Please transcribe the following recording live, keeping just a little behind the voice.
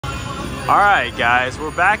Alright guys,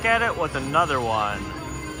 we're back at it with another one.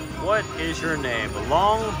 What is your name?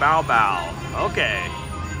 Long Bao Bao. Okay.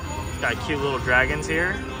 Got cute little dragons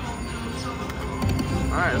here.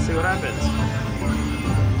 Alright, let's see what happens.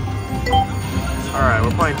 Alright,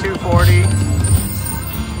 we're playing 240.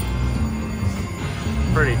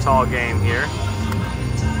 Pretty tall game here.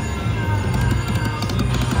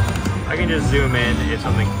 I can just zoom in if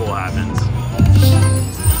something cool happens.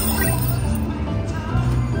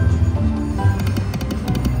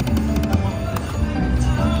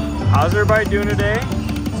 How's everybody doing today?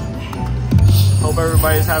 Hope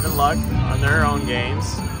everybody's having luck on their own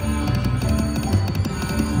games.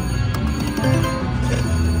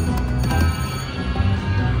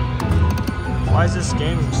 Why is this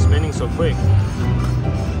game spinning so quick?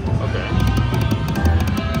 Okay.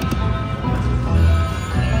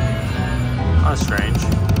 That's strange.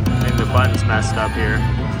 Maybe the button's messed up here.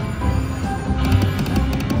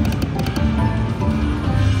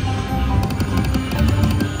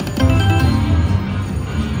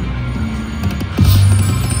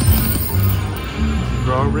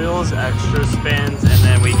 Grow reels, extra spins, and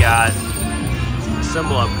then we got a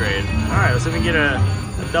symbol upgrade. Alright, let's see if we can get a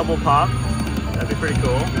double pop. That'd be pretty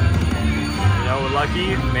cool. You know, we're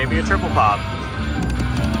lucky, maybe a triple pop.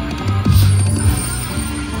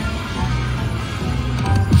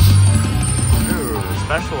 Ooh,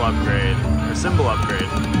 special upgrade, or symbol upgrade.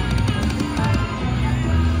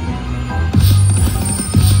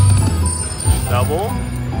 Double?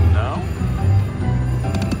 No?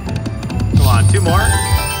 Come on, two more?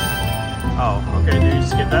 Oh, okay, did you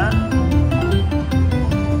just get that?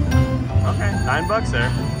 Okay, $9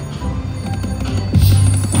 there.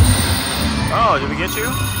 Oh, did we get you?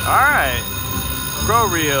 Alright. Grow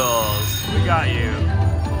reels. We got you.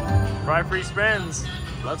 5 free spins.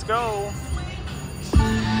 Let's go.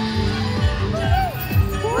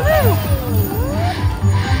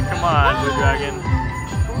 Come on, Blue Dragon.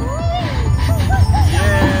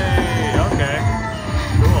 Yay! Okay.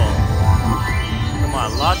 Cool. Come on,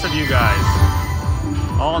 lots of you guys.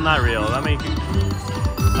 All on that reel. Let me...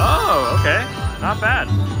 Oh, okay. Not bad.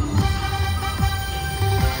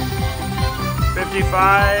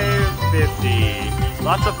 55, 50.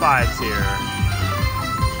 Lots of 5s here.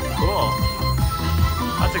 Cool.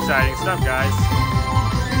 That's exciting stuff, guys.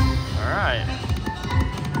 Alright.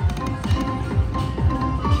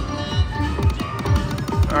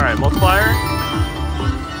 Alright, multiplier.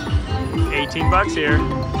 $18 here.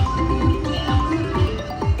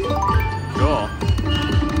 Cool.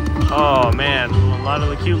 Oh man, a lot of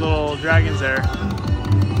the cute little dragons there.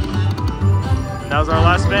 That was our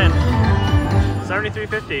last spin.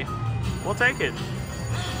 $73.50. We'll take it.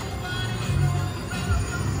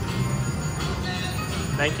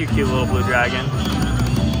 Thank you, cute little blue dragon.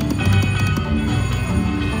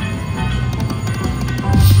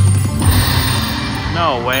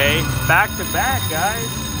 No way. Back to back, guys.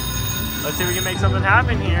 Let's see if we can make something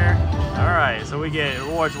happen here. Alright, so we get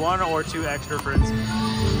rewards 1 or 2 extra friends.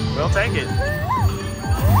 We'll take it.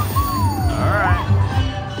 Alright.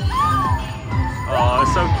 Oh,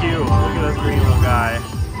 it's so cute. Look at this green little guy.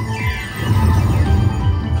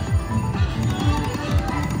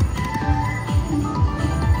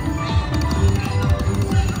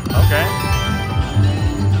 Okay.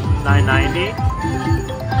 $9.90.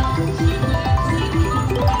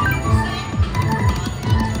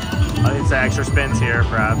 I think it's the extra spins here,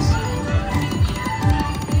 perhaps.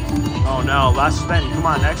 Oh no, last spin. Come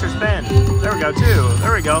on, extra spin. There we go, 2.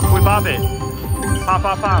 There we go. Can we pop it? Pop,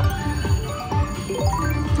 pop, pop.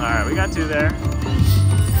 Alright, we got 2 there.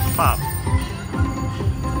 Pop.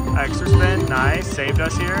 Extra spin, nice. Saved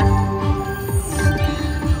us here.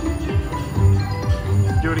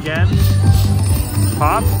 Do it again.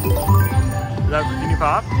 Pop. Can you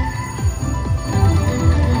pop?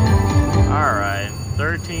 Alright,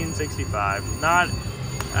 $13.65. Not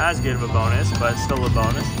as good of a bonus, but still a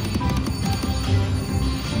bonus.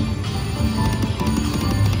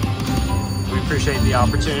 We appreciate the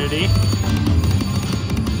opportunity.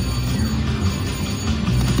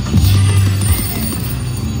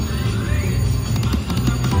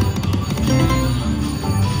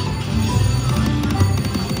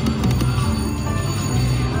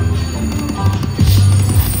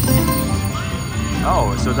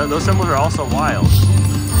 Oh, so those symbols are also wild.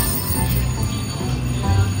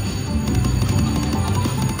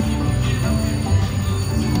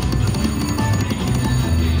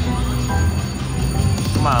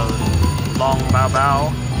 Come on, Long Bao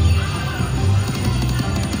Bao.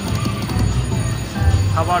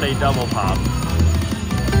 How about a double pop?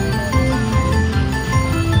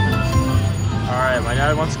 Alright, my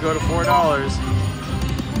dad wants to go to $4.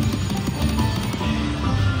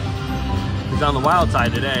 He's on the wild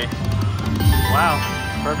side today. Wow,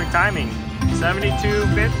 perfect timing.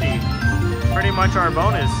 72.50. Pretty much our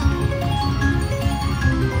bonus.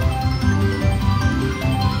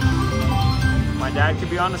 My dad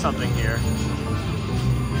could be onto something here.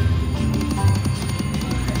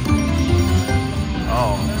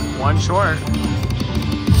 Oh, one short.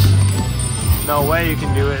 No way you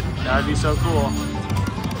can do it. That would be so cool.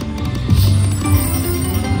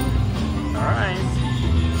 All right.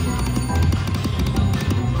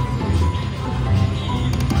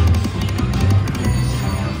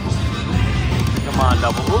 Come on,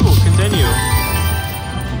 double. Ooh, continue.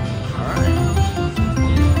 All right.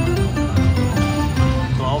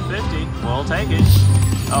 12.50. We'll take it.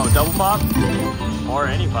 Oh, double pop or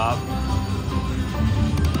any pop.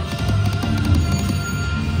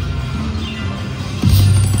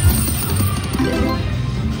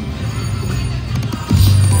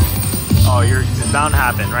 Oh, it's bound to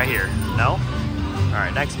happen right here. No? All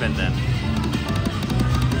right, next spin then.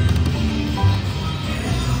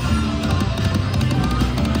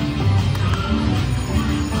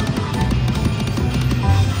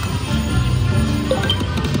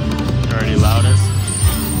 Already loudest.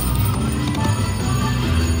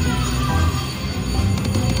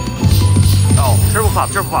 Oh, triple pop,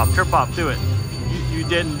 triple pop, triple pop, do it. You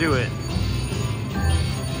didn't do it.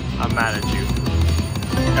 I'm mad at you.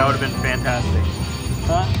 That would have been fantastic.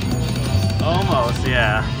 Huh? Almost,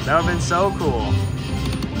 yeah. That would have been so cool.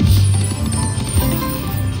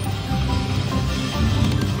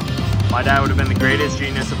 My dad would have been the greatest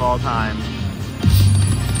genius of all time.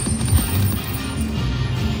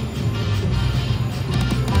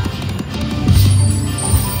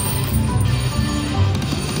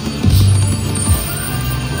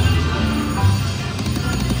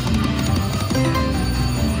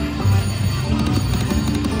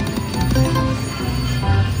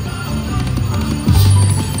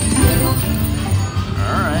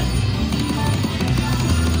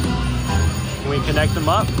 Connect them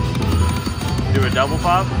up. Do a double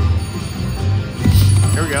pop.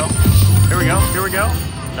 Here we go. Here we go. Here we go.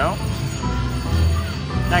 No.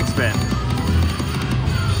 Next spin.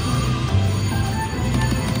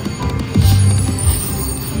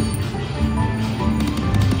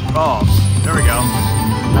 Oh, there we go.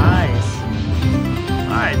 Nice.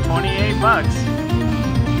 All right, 28 bucks.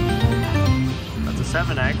 That's a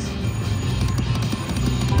 7X.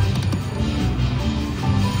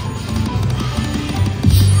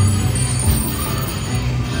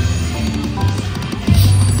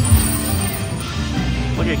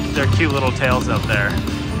 Look at their cute little tails up there.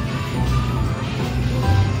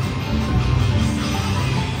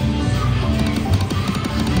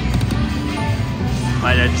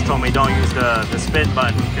 My dad just told me don't use the spin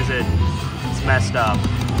button because it's messed up.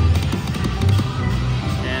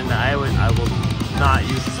 And I will not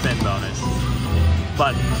use the spin bonus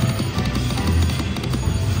button.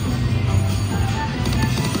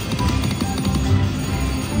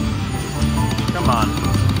 Come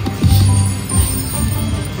on.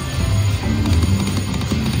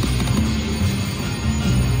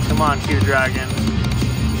 Come on, Q Dragon.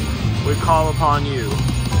 We call upon you.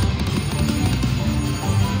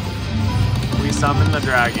 We summon the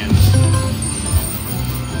dragon.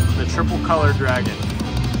 The triple colored dragon.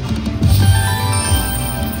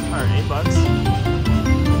 Alright, 8 bucks.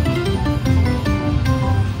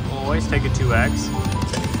 We'll always take a 2X.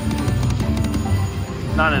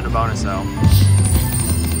 Not in a bonus though.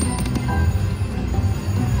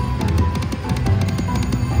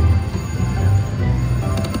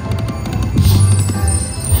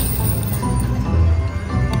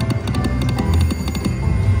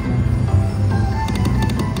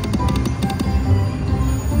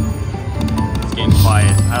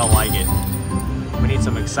 Quiet. I don't like it. We need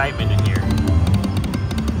some excitement in here.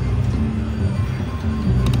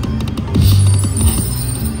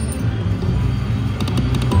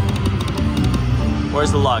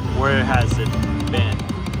 Where's the luck? Where has it been?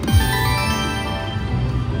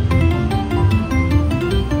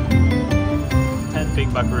 $10 big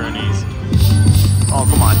buckaroonies. Oh,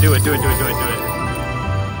 come on. Do it, do it, do it, do it, do it.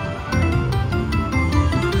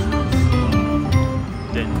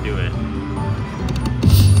 Didn't do it.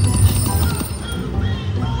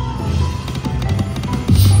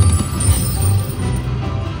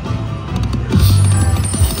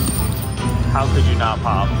 How could you not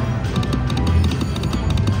pop?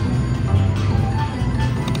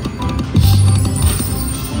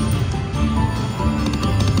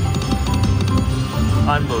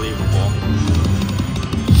 Unbelievable.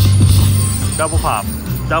 Double pop.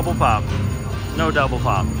 Double pop. No double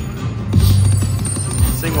pop.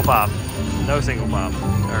 Single pop. No single pop.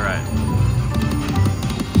 Alright.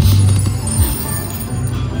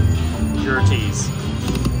 Jerties.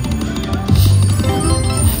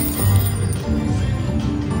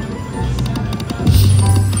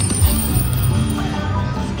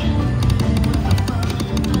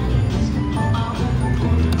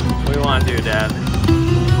 What do you want to do, Dad?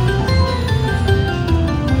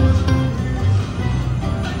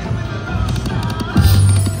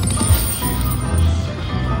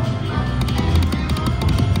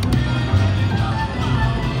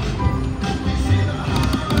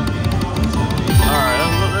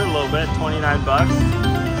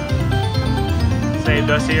 $29 saved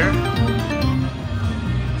us here.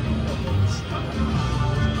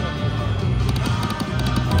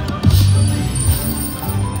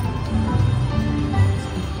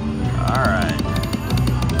 All right.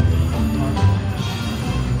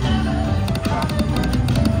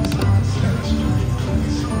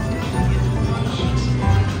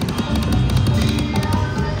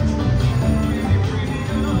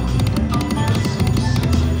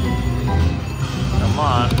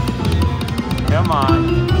 Come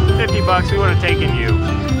on, 50 bucks, we would have taken you.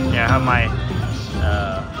 Yeah, I have my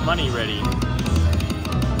money ready.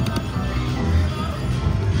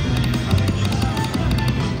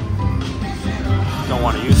 Don't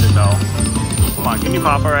want to use it though. Come on, can you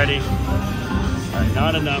pop already? Alright,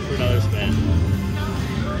 not enough for another spin.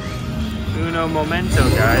 Uno momento,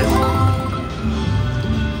 guys.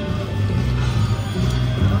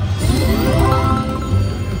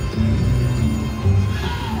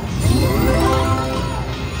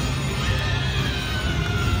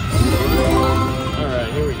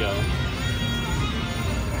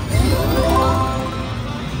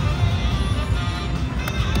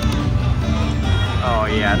 Oh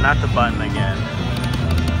yeah, not the button again.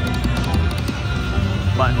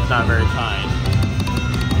 Button's not very kind.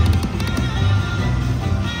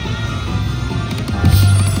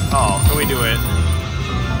 Oh, can we do it?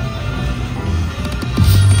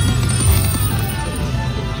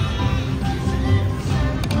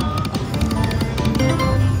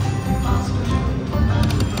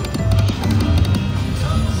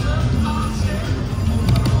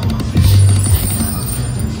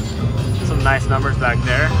 Nice numbers back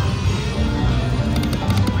there.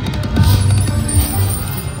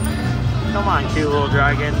 Come on, cute little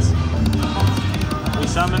dragons. We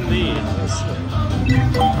summoned these.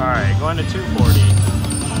 Alright, going to 240.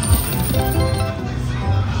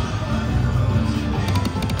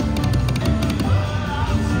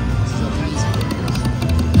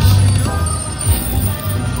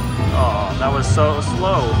 Oh, that was so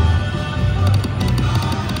slow.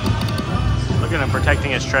 Look at him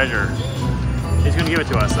protecting his treasure. He's gonna give it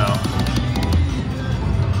to us though.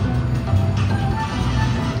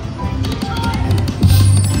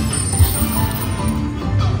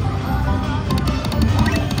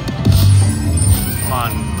 Come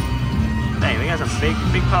on. Dang, they got some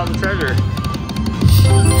big piles of treasure.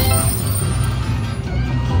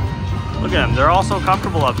 Look at them, they're all so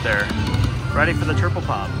comfortable up there. Ready for the triple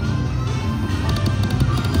pop.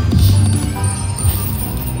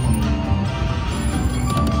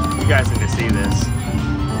 You guys need to see this.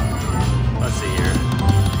 Let's see here.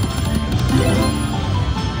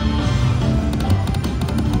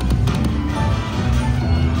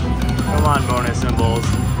 Come on, bonus symbols.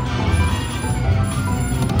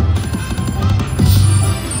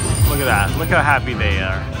 Look at that. Look how happy they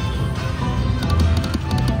are.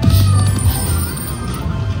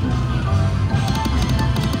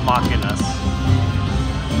 Mocking us.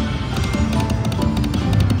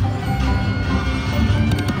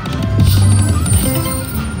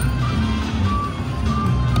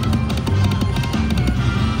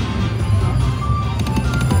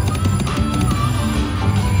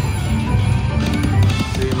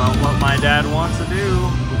 What my dad wants to do.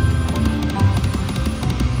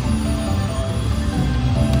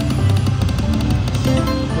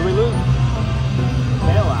 What do we lose?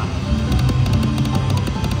 Bailout.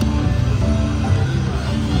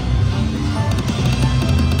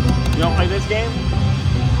 You don't play this game?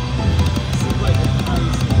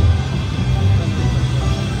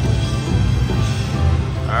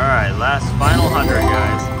 Alright, last final 100,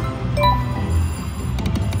 guys.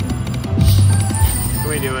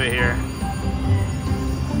 We do it here.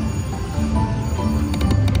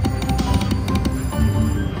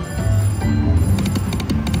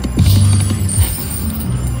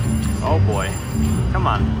 Oh boy. Come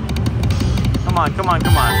on. Come on, come on,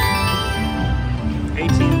 come on.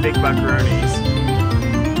 18 big buckaroonies.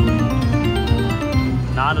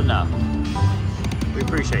 Not enough. We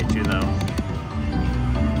appreciate you though.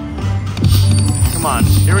 Come on.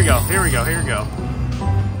 Here we go. Here we go. Here we go.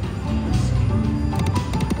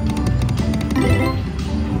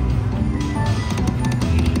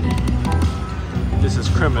 This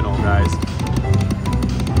is criminal, guys.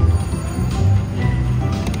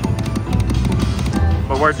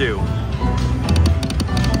 But we're due.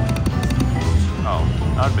 Oh,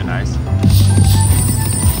 that would've been nice.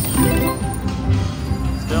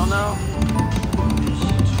 Still no?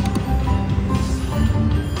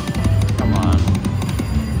 Come on.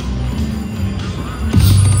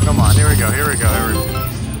 Come on, here we go, here we go, here we go.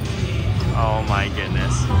 Oh my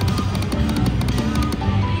goodness.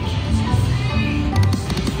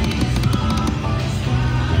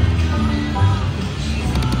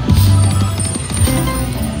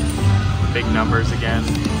 Big numbers again.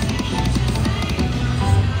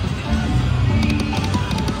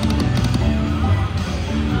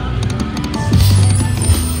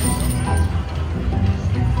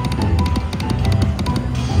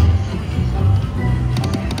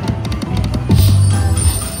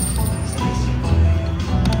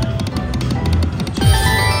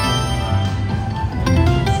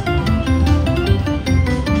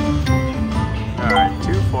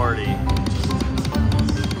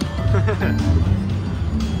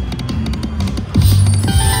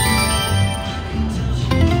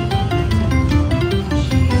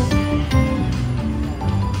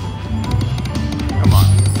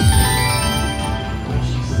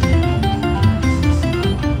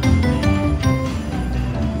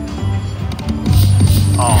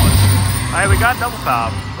 Alright, we got double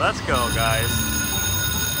pop. Let's go, guys.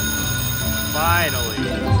 Finally.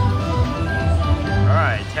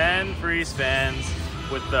 Alright, 10 free spins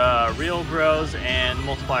with the real grows and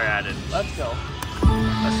multiplier added. Let's go.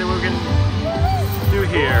 Let's see what we can do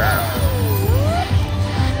here.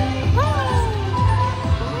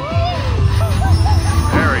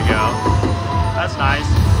 There we go. That's nice.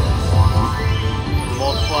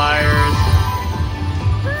 Multipliers.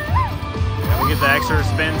 And we get the extra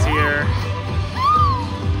spins here.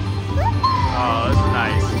 Oh, this is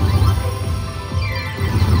nice.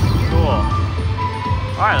 Cool.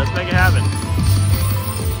 Alright, let's make it happen.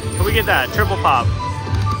 Can we get that triple pop?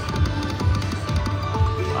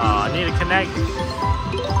 I need to connect.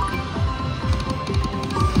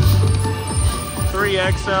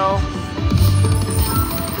 3XL.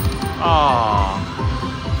 Oh.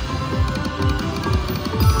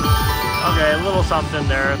 Okay, a little something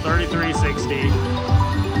there. 3360.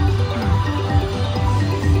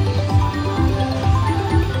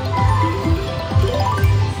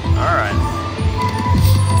 Alright.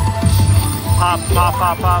 Pop, pop,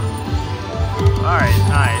 pop, pop. Alright,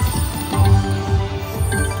 nice.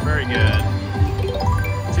 Very good.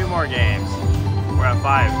 2 more games. We're at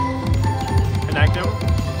 5. Connect them.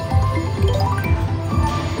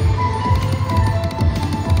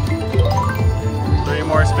 Three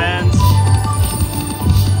more spins.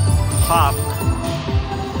 Pop.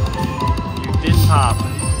 You didn't pop.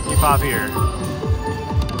 You pop here.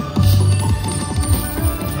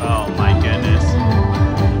 Oh my goodness.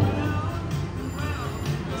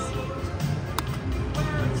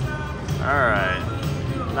 Alright.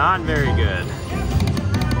 Not very good.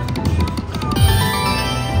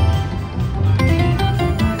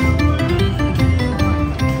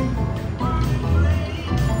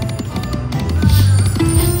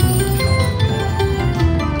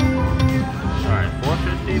 Alright,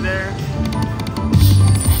 450 there.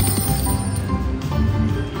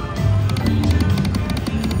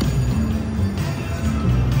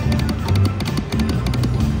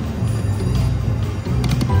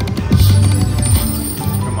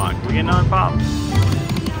 We get another pop.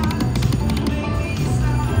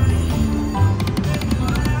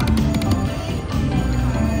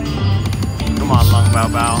 Come on, Lung Bao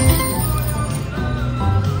Bao.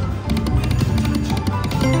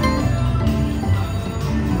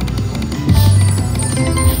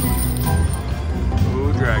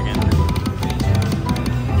 Ooh, dragon.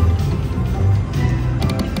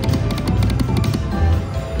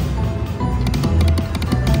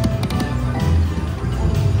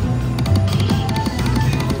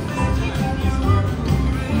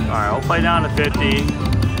 Alright, we'll play down to 50.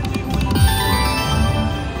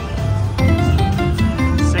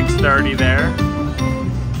 630 there.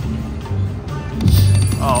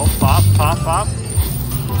 Oh, pop, pop, pop.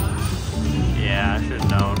 Yeah, I should have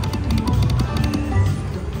known.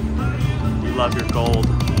 You love your gold.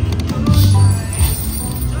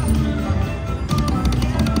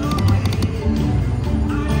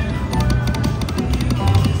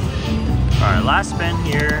 Alright, last spin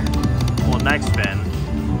here. Well, next spin.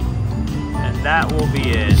 That will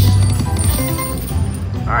be it.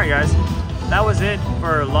 Alright guys, that was it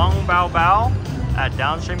for Lung Bao Bao at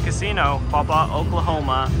Downstream Casino, Papa,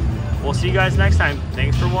 Oklahoma. We'll see you guys next time.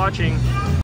 Thanks for watching.